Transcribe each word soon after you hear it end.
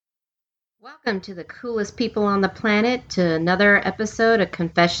Welcome to the coolest people on the planet to another episode of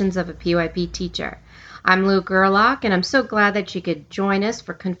Confessions of a PYP Teacher. I'm Lou Gerlach, and I'm so glad that you could join us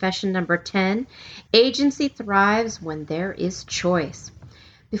for confession number 10. Agency thrives when there is choice.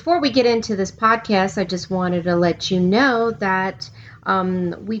 Before we get into this podcast, I just wanted to let you know that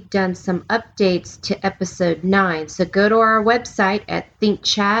we've done some updates to episode 9. So go to our website at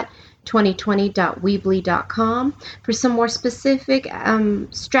thinkchat2020.weebly.com for some more specific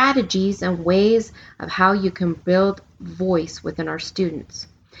strategies and ways of how you can build voice within our students.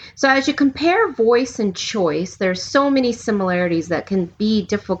 So as you compare voice and choice, there's so many similarities that can be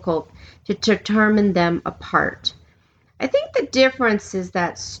difficult to determine them apart. I think the difference is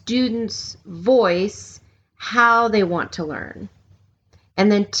that students voice how they want to learn, and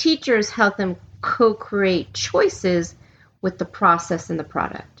then teachers help them co-create choices with the process and the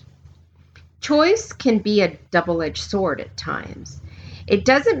product. Choice can be a double-edged sword at times. It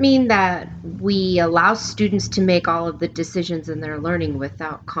doesn't mean that we allow students to make all of the decisions in their learning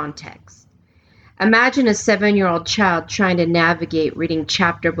without context. Imagine a 7-year-old child trying to navigate reading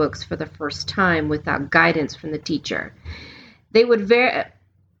chapter books for the first time without guidance from the teacher. They would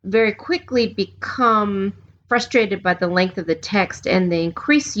very quickly become frustrated by the length of the text and the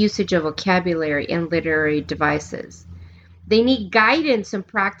increased usage of vocabulary and literary devices. They need guidance and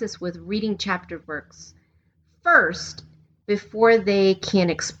practice with reading chapter books first before they can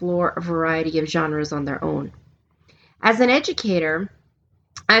explore a variety of genres on their own. As an educator,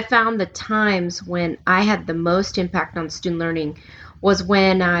 I found the times when I had the most impact on student learning was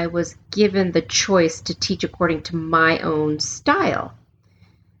when I was given the choice to teach according to my own style.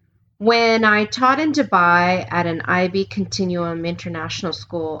 When I taught in Dubai at an IB Continuum International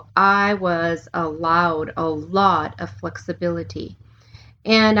School, I was allowed a lot of flexibility.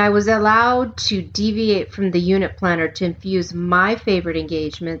 And I was allowed to deviate from the unit planner to infuse my favorite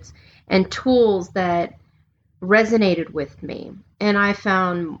engagements and tools that resonated with me and I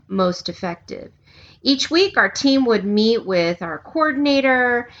found most effective. Each week, our team would meet with our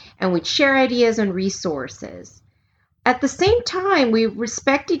coordinator and we'd share ideas and resources. At the same time, we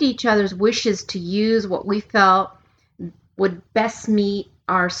respected each other's wishes to use what we felt would best meet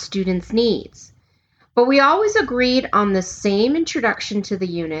our students' needs. But we always agreed on the same introduction to the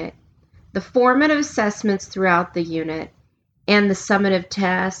unit, the formative assessments throughout the unit, and the summative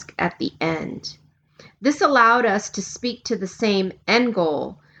task at the end. This allowed us to speak to the same end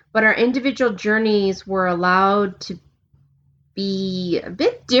goal, but our individual journeys were allowed to be a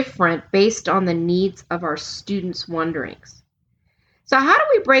bit different based on the needs of our students' wonderings. So how do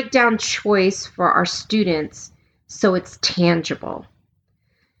we break down choice for our students so it's tangible?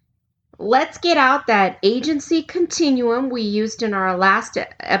 Let's get out that agency continuum we used in our last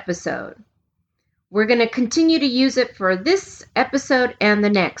episode. We're going to continue to use it for this episode and the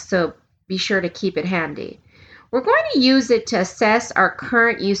next, so be sure to keep it handy. We're going to use it to assess our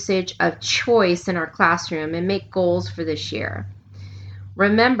current usage of choice in our classroom and make goals for this year.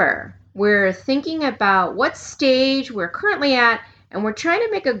 Remember, we're thinking about what stage we're currently at, and we're trying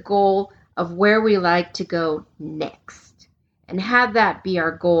to make a goal of where we like to go next, and have that be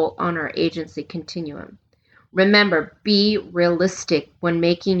our goal on our agency continuum. Remember, be realistic when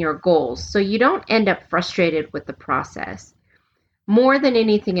making your goals so you don't end up frustrated with the process. More than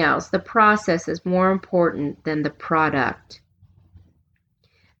anything else, the process is more important than the product.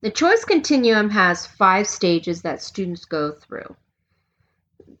 The choice continuum has 5 stages that students go through.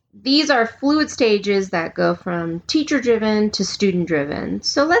 These are fluid stages that go from teacher-driven to student-driven.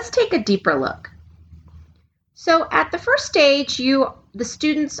 So let's take a deeper look. So at the first stage, the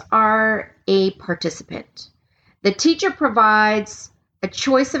students are a participant. The teacher provides a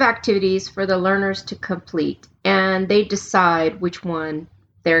choice of activities for the learners to complete, and they decide which one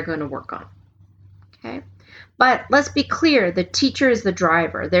they're going to work on. Okay? But let's be clear, the teacher is the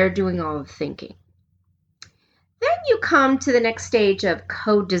driver. They're doing all the thinking. Then you come to the next stage of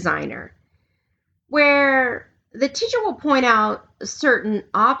co-designer, where the teacher will point out certain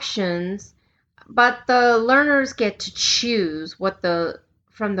options, but the learners get to choose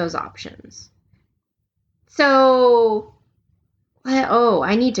from those options. So,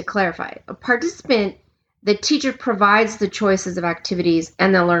 I need to clarify. A participant, the teacher provides the choices of activities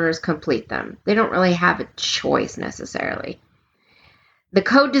and the learners complete them. They don't really have a choice necessarily. The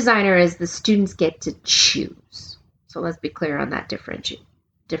co-designer is the students get to choose. So let's be clear on that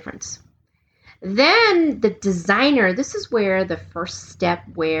difference. Then the designer, this is where the first step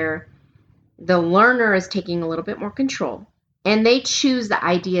where the learner is taking a little bit more control and they choose the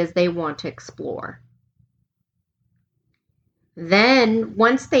ideas they want to explore. Then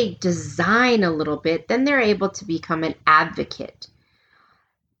once they design a little bit, then they're able to become an advocate.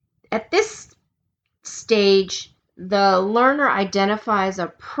 At this stage, the learner identifies a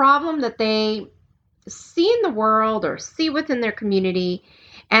problem that they see in the world or see within their community,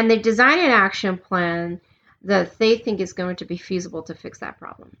 and they design an action plan that they think is going to be feasible to fix that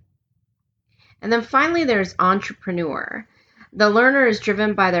problem. And then finally, there's entrepreneur. The learner is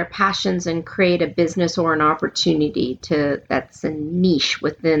driven by their passions and create a business or an opportunity that's a niche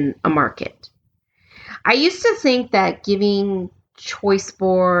within a market. I used to think that giving choice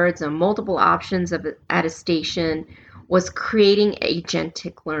boards and multiple options at a station was creating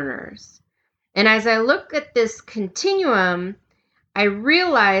agentic learners. And as I look at this continuum, I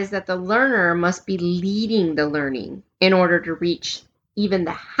realize that the learner must be leading the learning in order to reach even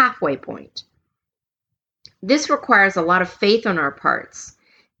the halfway point. This requires a lot of faith on our parts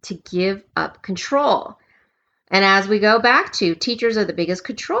to give up control. And as we go back to, teachers are the biggest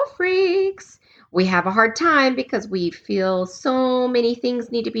control freaks. We have a hard time because we feel so many things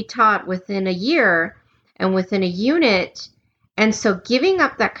need to be taught within a year and within a unit. And so giving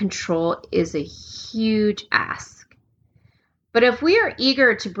up that control is a huge ask. But if we are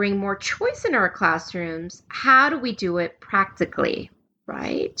eager to bring more choice in our classrooms, how do we do it practically,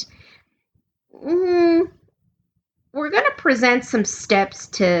 right? We're going to present some steps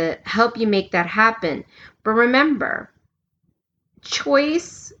to help you make that happen. But remember,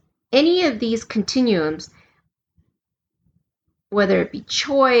 choice, any of these continuums, whether it be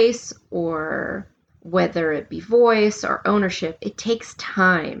choice or whether it be voice or ownership, it takes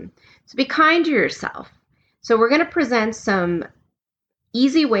time. So be kind to yourself. So we're going to present some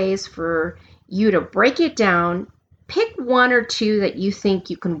easy ways for you to break it down. Pick one or two that you think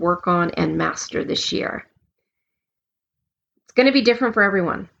you can work on and master this year. It's going to be different for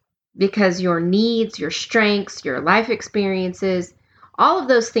everyone because your needs, your strengths, your life experiences, all of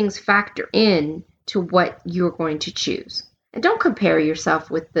those things factor in to what you're going to choose. And don't compare yourself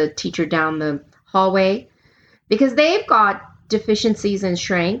with the teacher down the hallway because they've got deficiencies and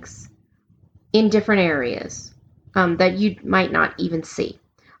strengths in different areas that you might not even see.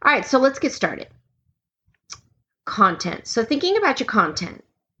 All right, so let's get started. Content. So thinking about your content,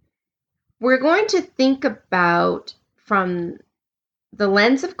 we're going to think about from the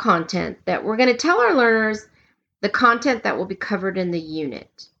lens of content that we're going to tell our learners the content that will be covered in the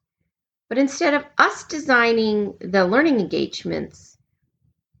unit. But instead of us designing the learning engagements,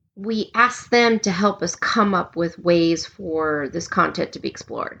 we ask them to help us come up with ways for this content to be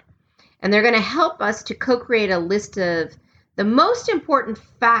explored. And they're going to help us to co-create a list of the most important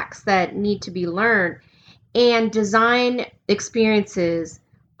facts that need to be learned and design experiences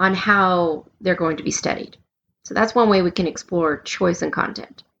on how they're going to be studied. So that's one way we can explore choice and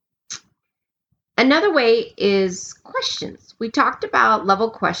content. Another way is questions. We talked about level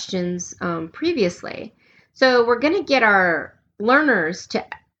questions previously. So we're going to get our learners to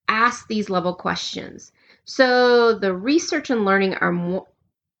ask these level questions. So the research and learning are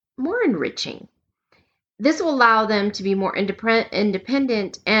more enriching. This will allow them to be more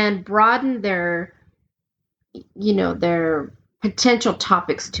independent and broaden their potential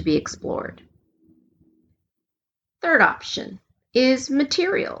topics to be explored. Third option is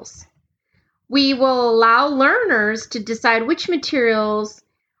materials. We will allow learners to decide which materials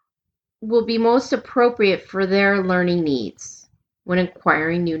will be most appropriate for their learning needs when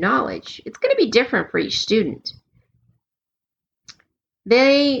acquiring new knowledge. It's going to be different for each student.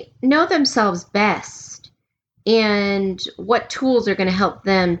 They know themselves best and what tools are going to help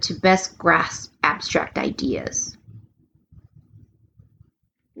them to best grasp abstract ideas.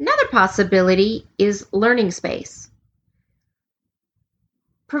 Another possibility is learning space.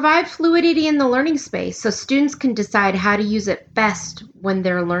 Provide fluidity in the learning space so students can decide how to use it best when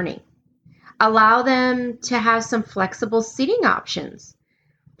they're learning. Allow them to have some flexible seating options,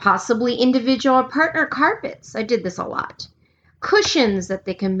 possibly individual or partner carpets. I did this a lot. Cushions that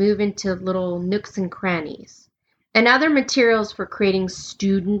they can move into little nooks and crannies, and other materials for creating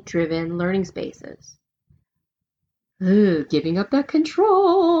student-driven learning spaces. Ooh, giving up that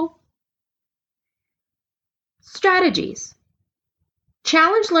control. Strategies.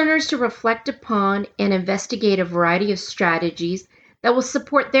 Challenge learners to reflect upon and investigate a variety of strategies that will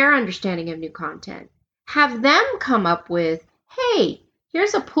support their understanding of new content. Have them come up with, hey,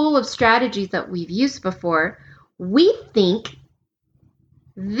 here's a pool of strategies that we've used before. We think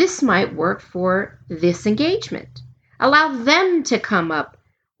this might work for this engagement. Allow them to come up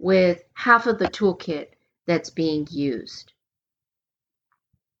with half of the toolkit that's being used.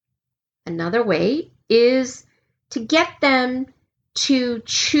 Another way is to get them to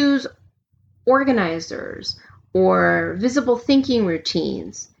choose organizers or visible thinking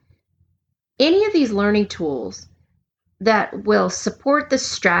routines. Any of these learning tools that will support the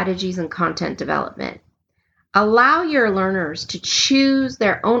strategies and content development. Allow your learners to choose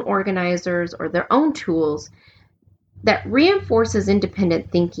their own organizers or their own tools that reinforces independent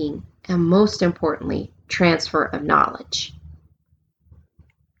thinking and, most importantly, transfer of knowledge.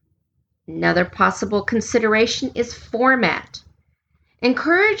 Another possible consideration is format.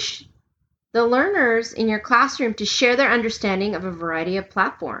 Encourage the learners in your classroom to share their understanding of a variety of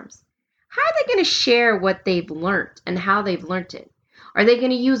platforms. How are they going to share what they've learned and how they've learned it? Are they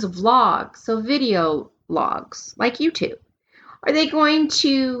going to use vlogs, so video logs like YouTube? Are they going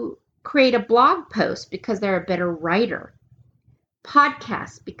to create a blog post because they're a better writer?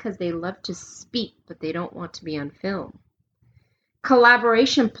 Podcasts because they love to speak but they don't want to be on film?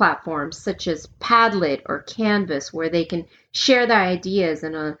 Collaboration platforms such as Padlet or Canvas, where they can share their ideas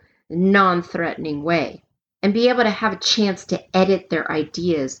in a non-threatening way and be able to have a chance to edit their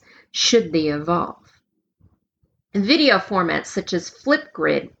ideas should they evolve. Video formats such as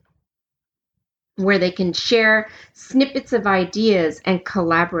Flipgrid, where they can share snippets of ideas and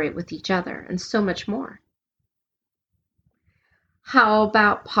collaborate with each other, and so much more. How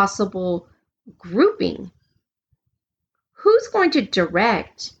about possible grouping? Who's going to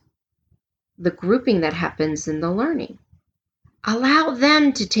direct the grouping that happens in the learning? Allow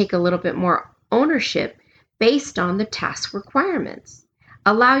them to take a little bit more ownership based on the task requirements.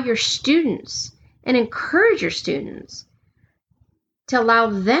 Allow your students and encourage your students to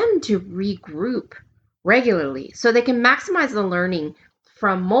allow them to regroup regularly so they can maximize the learning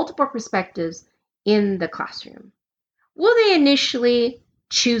from multiple perspectives in the classroom. Will they initially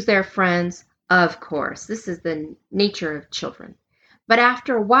choose their friends? Of course, this is the nature of children. But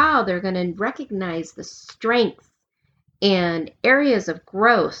after a while, they're going to recognize the strengths and areas of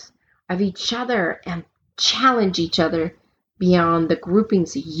growth of each other and challenge each other beyond the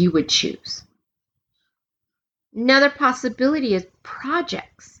groupings you would choose. Another possibility is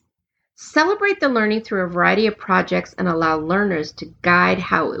projects. Celebrate the learning through a variety of projects and allow learners to guide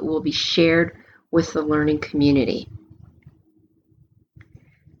how it will be shared with the learning community.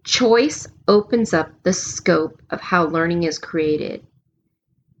 Choice opens up the scope of how learning is created,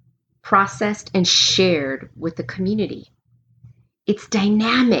 processed, and shared with the community. It's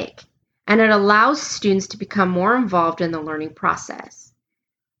dynamic, and it allows students to become more involved in the learning process.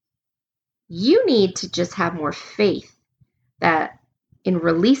 You need to just have more faith that in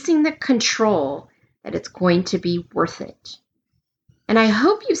releasing the control, that it's going to be worth it. And I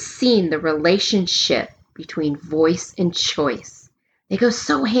hope you've seen the relationship between voice and choice. They go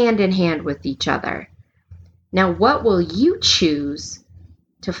so hand in hand with each other. Now, what will you choose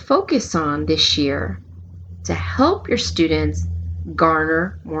to focus on this year to help your students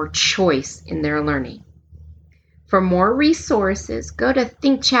garner more choice in their learning? For more resources, go to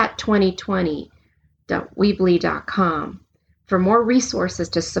thinkchat2020.weebly.com for more resources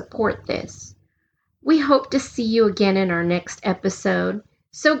to support this. We hope to see you again in our next episode.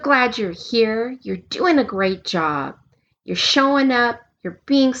 So glad you're here. You're doing a great job. You're showing up. You're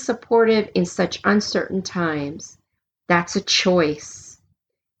being supportive in such uncertain times. That's a choice.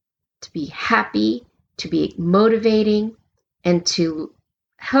 To be happy, to be motivating, and to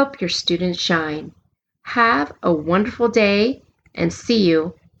help your students shine. Have a wonderful day and see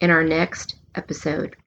you in our next episode.